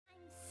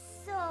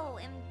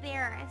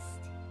past.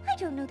 I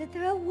don't know that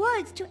there are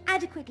words to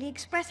adequately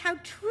express how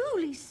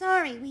truly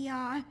sorry we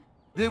are.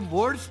 The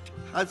worst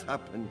has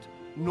happened.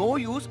 No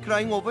use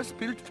crying over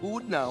spilt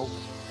food now.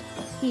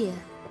 Here,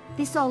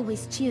 this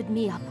always cheered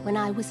me up when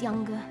I was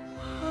younger.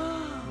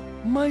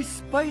 My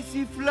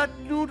spicy flat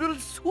noodle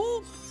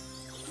soup!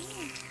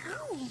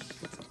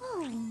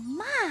 Oh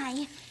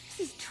my!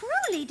 This is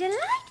truly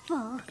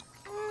delightful!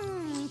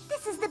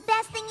 This is the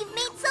best thing you've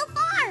made so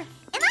far!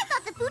 And I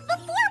thought the food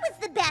before was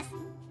the best!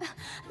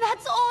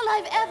 That's all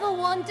I've ever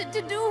wanted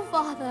to do,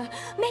 Father.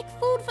 Make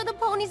food for the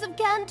ponies of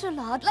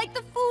Canterlot, like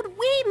the food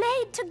we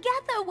made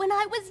together when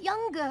I was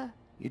younger.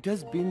 It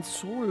has been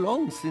so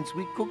long since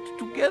we cooked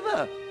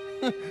together.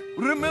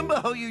 Remember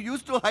how you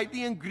used to hide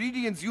the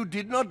ingredients you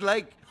did not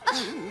like?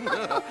 You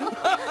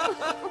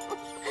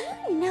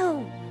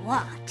know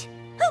what?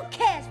 Who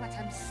cares what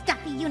some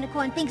stuffy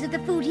unicorn thinks of the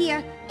food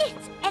here?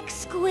 It's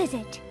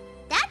exquisite.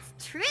 That's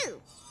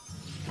true.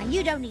 And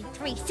you don't need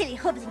 3 silly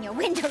hooves in your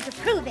window to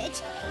prove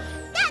it.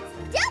 That's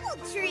double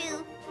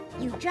true.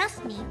 You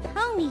just need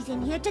ponies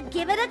in here to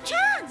give it a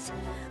chance.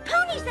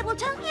 Ponies that will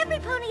tell every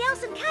pony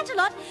else in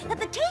Canterlot that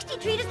the Tasty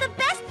Treat is the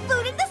best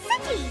food in the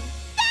city.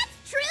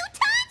 That's true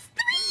times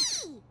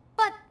 3!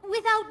 But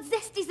without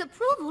Zesty's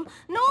approval,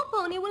 no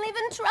pony will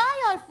even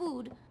try our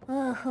food.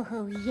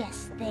 Oh,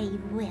 yes, they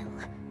will.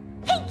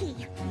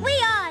 Pinky, we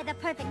are the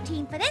perfect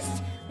team for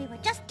this. We were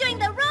just doing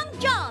the wrong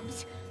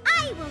jobs.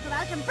 I will go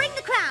out and bring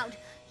the crowd.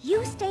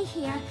 You stay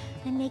here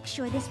and make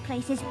sure this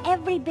place is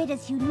every bit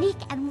as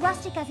unique and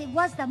rustic as it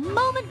was the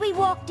moment we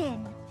walked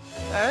in.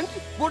 And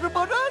what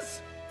about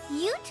us?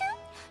 You two?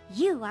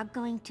 You are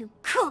going to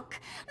cook.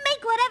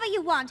 Make whatever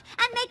you want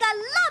and make a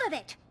lot of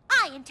it.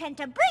 I intend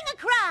to bring a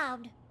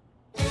crowd.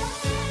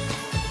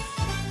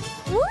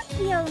 Would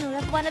the owner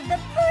of one of the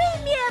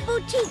premier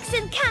boutiques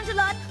in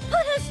Canterlot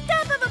put her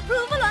stamp of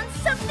approval on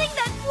something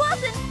that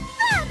wasn't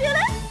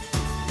fabulous?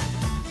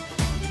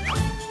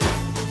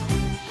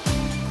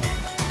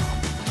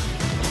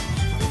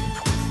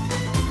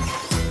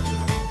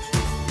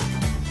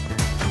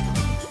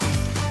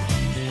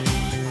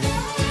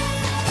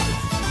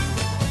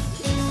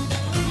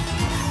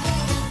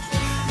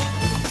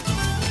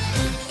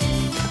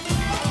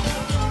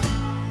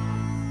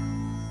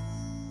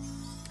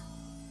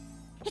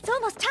 It's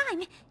almost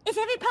time. Is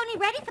every pony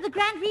ready for the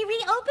grand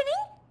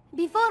re-opening?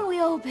 Before we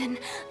open,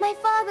 my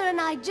father and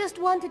I just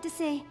wanted to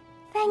say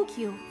thank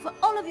you for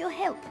all of your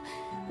help.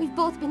 We've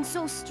both been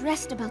so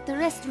stressed about the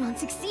restaurant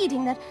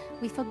succeeding that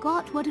we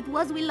forgot what it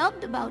was we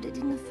loved about it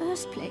in the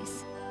first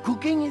place.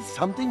 Cooking is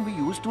something we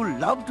used to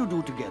love to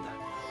do together.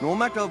 No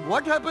matter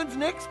what happens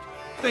next,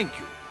 thank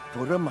you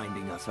for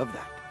reminding us of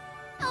that.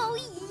 Oh,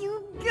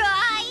 you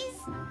guys!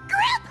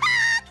 Group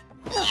hug!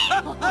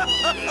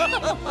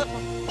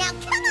 Now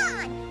come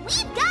on!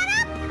 We've got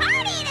a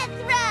party to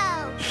throw!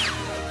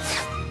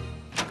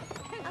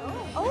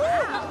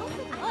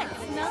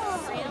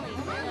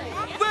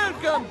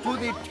 Welcome to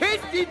the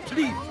Tasty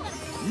Treat.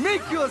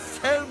 Make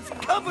yourselves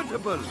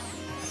comfortable.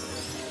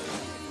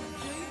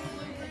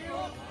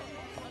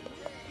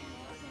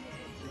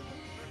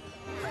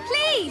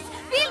 Please,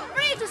 feel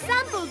free to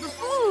sample the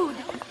food.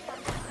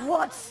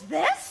 What's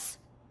this?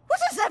 What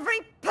is every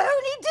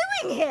pony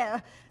doing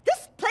here?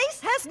 This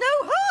place has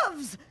no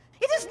hooves.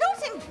 It is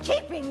not in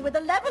keeping with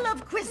the level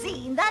of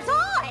cuisine that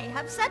I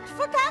have set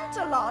for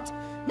Canterlot.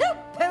 No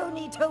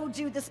pony told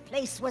you this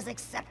place was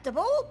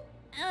acceptable.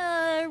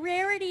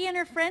 Rarity and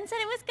her friend said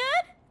it was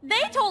good?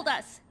 They told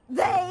us.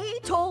 They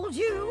told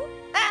you?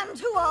 And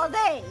who are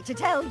they to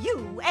tell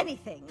you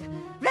anything?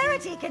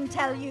 Rarity can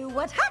tell you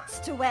what hats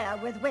to wear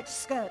with which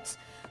skirts.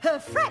 Her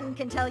friend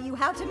can tell you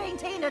how to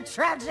maintain a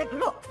tragic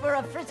look for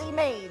a frizzy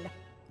mane.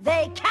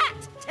 They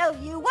can't tell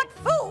you what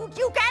food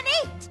you can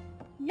eat!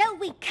 No,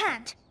 we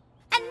can't.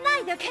 And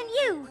neither can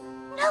you.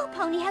 No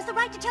pony has the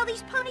right to tell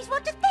these ponies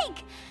what to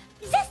think.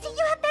 Zesty,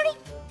 you have very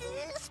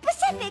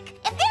specific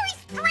And very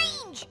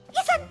strange!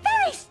 Yes, and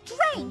very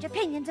strange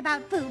opinions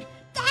about food.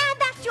 And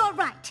that's your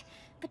right.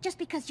 But just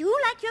because you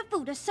like your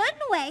food a certain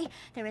way,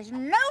 there is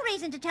no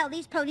reason to tell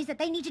these ponies that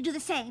they need to do the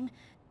same.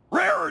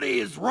 Rarity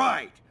is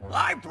right.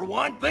 I, for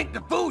one, think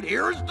the food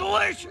here is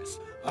delicious.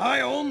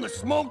 I own the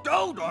smoked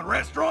oat on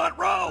Restaurant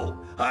Row.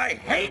 I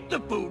hate the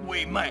food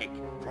we make.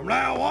 From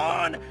now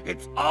on,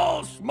 it's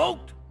all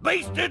smoked,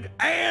 basted,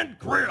 and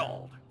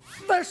grilled.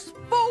 This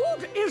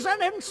food is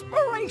an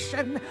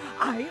inspiration.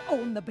 I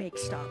own the bake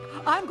stop.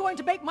 I'm going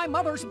to bake my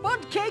mother's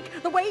bud cake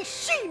the way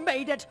she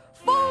made it,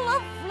 full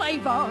of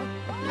flavor.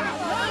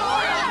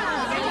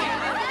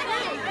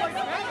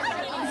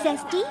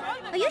 Zesty,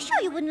 are you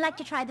sure you wouldn't like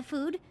to try the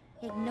food?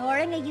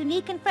 Ignoring a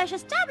unique and fresh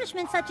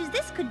establishment such as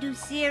this could do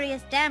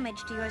serious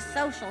damage to your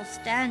social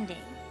standing.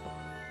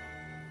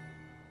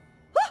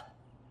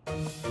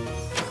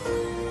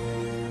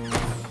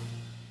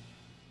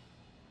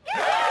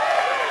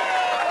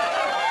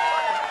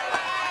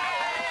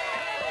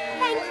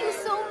 Thank you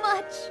so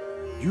much.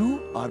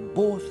 You are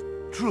both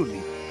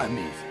truly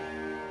amazing.